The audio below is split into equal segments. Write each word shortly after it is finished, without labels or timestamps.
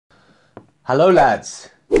Hello lads,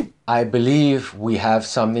 I believe we have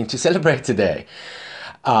something to celebrate today.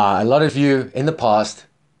 A lot of you in the past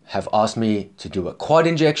have asked me to do a quad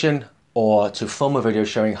injection or to film a video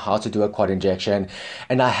showing how to do a quad injection,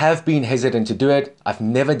 and I have been hesitant to do it. I've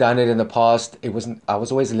never done it in the past. I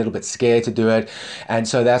was always a little bit scared to do it, and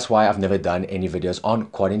so that's why I've never done any videos on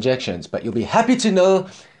quad injections. But you'll be happy to know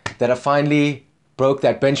that I finally broke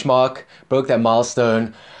that benchmark, broke that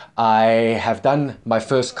milestone. I have done my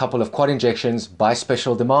first couple of quad injections by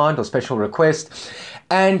special demand or special request,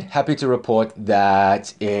 and happy to report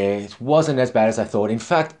that it wasn't as bad as I thought. In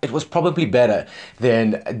fact, it was probably better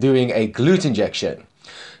than doing a glute injection.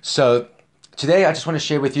 So today I just want to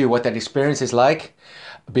share with you what that experience is like,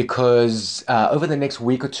 because over the next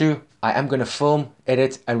week or two, I am going to film,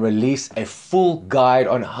 edit, and release a full guide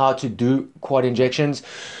on how to do quad injections,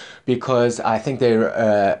 because I think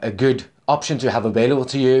they're a good option to have available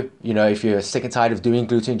to you, if you're sick and tired of doing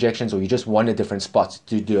glute injections or you just want a different spot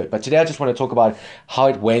to do it. But today I just want to talk about how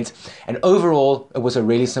it went, and overall it was a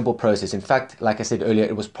really simple process. In fact, like I said earlier,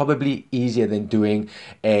 it was probably easier than doing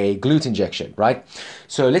a glute injection, right?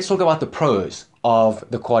 So let's talk about the pros of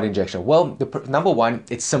the quad injection. Well, number one,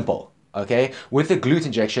 it's simple. Okay, with the glute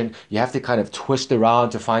injection, you have to kind of twist around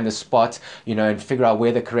to find the spot, and figure out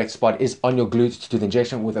where the correct spot is on your glute to do the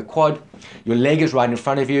injection. With a quad, your leg is right in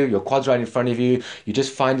front of you, your quad's right in front of you. You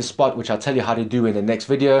just find the spot, which I'll tell you how to do in the next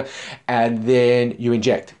video, and then you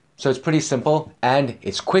inject. So it's pretty simple and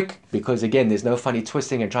it's quick, because again, there's no funny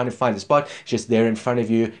twisting and trying to find the spot. It's just there in front of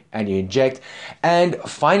you and you inject. And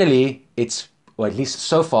finally, or at least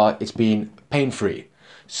so far, it's been pain-free.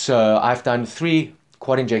 So I've done 3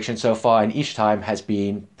 quad injection so far, and each time has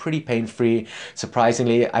been pretty pain-free.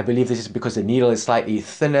 Surprisingly, I believe this is because the needle is slightly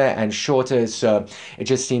thinner and shorter, so it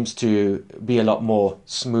just seems to be a lot more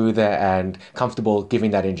smoother and comfortable giving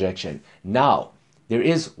that injection. Now, there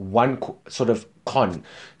is one sort of con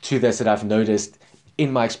to this that I've noticed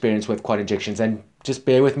in my experience with quad injections, and just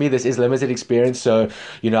bear with me, this is limited experience, so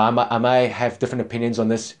I might have different opinions on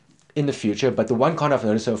this in the future, but the one con I've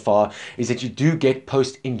noticed so far is that you do get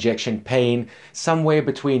post-injection pain somewhere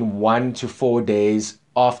between 1 to 4 days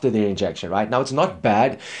after the injection, right? Now, it's not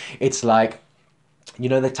bad. It's like,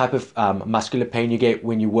 the type of muscular pain you get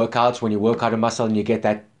when you work out a muscle and you get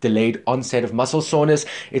that delayed onset of muscle soreness.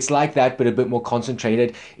 It's like that, but a bit more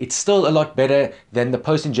concentrated. It's still a lot better than the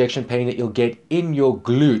post-injection pain that you'll get in your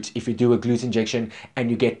glute if you do a glute injection and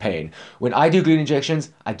you get pain. When I do glute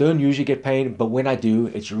injections, I don't usually get pain, but when I do,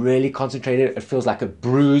 it's really concentrated. It feels like a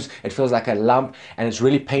bruise, it feels like a lump, and it's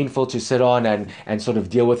really painful to sit on and sort of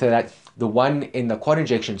deal with it. The one in the quad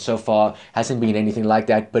injection so far hasn't been anything like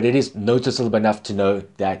that, but it is noticeable enough to know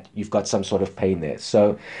that you've got some sort of pain there.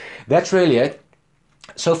 So that's really it.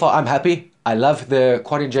 So far, I'm happy. I love the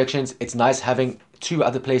quad injections. It's nice having 2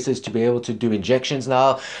 other places to be able to do injections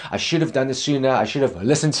now. I should have done this sooner. I should have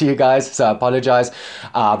listened to you guys, so I apologize.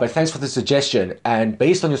 But thanks for the suggestion. And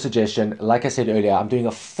based on your suggestion, like I said earlier, I'm doing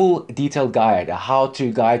a full detailed guide, a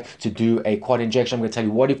how-to guide to do a quad injection. I'm going to tell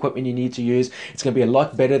you what equipment you need to use. It's going to be a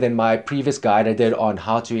lot better than my previous guide I did on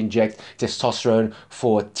how to inject testosterone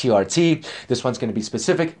for TRT. This one's going to be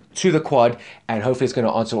specific to the quad, and hopefully it's going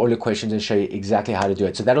to answer all your questions and show you exactly how to do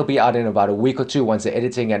it. So that'll be out in about a week or 2 once the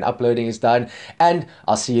editing and uploading is done, and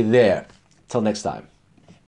I'll see you there. Till next time.